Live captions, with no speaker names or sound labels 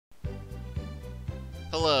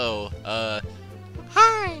Hello,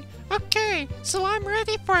 Hi! Okay, so I'm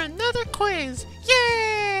ready for another quiz!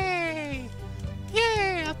 Yay!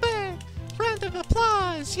 Yay! A big round of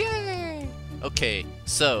applause! Yay! okay,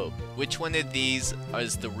 so, which one of these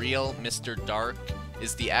is the real Mr. Dark?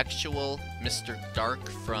 Is the actual Mr. Dark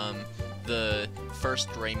from the first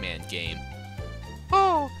Rayman game?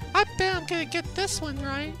 Oh, I bet I'm gonna get this one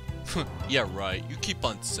right. Yeah, right. You keep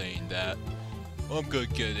on saying that. I'm gonna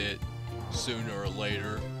get it sooner or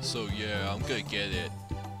later. So yeah, I'm gonna get it.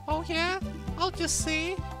 Oh yeah? I'll just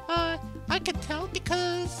see. I can tell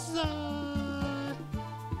because,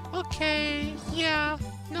 okay, yeah.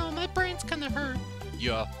 No, my brain's kinda hurt.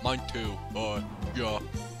 Yeah, mine too. Yeah.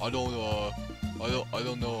 I don't know.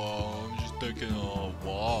 I'm just thinking,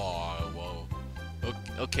 why? Whoa.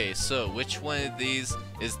 Okay, so which one of these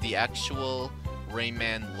is the actual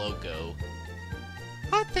Rayman logo?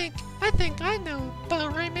 I think I know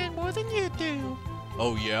about Rayman more than you do.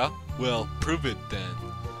 Oh yeah? Well, prove it then.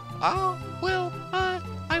 Oh, well,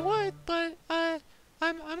 I would, but,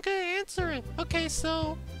 I'm gonna answer it. Okay,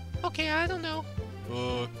 so, okay, I don't know.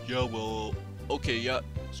 Yeah, well, okay, yeah,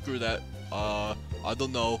 screw that. I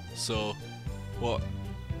don't know, so, well,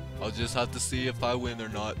 I'll just have to see if I win or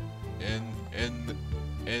not. And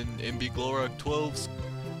MB Glorak 12's,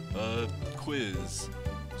 quiz.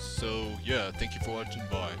 So, yeah, thank you for watching,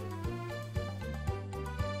 bye.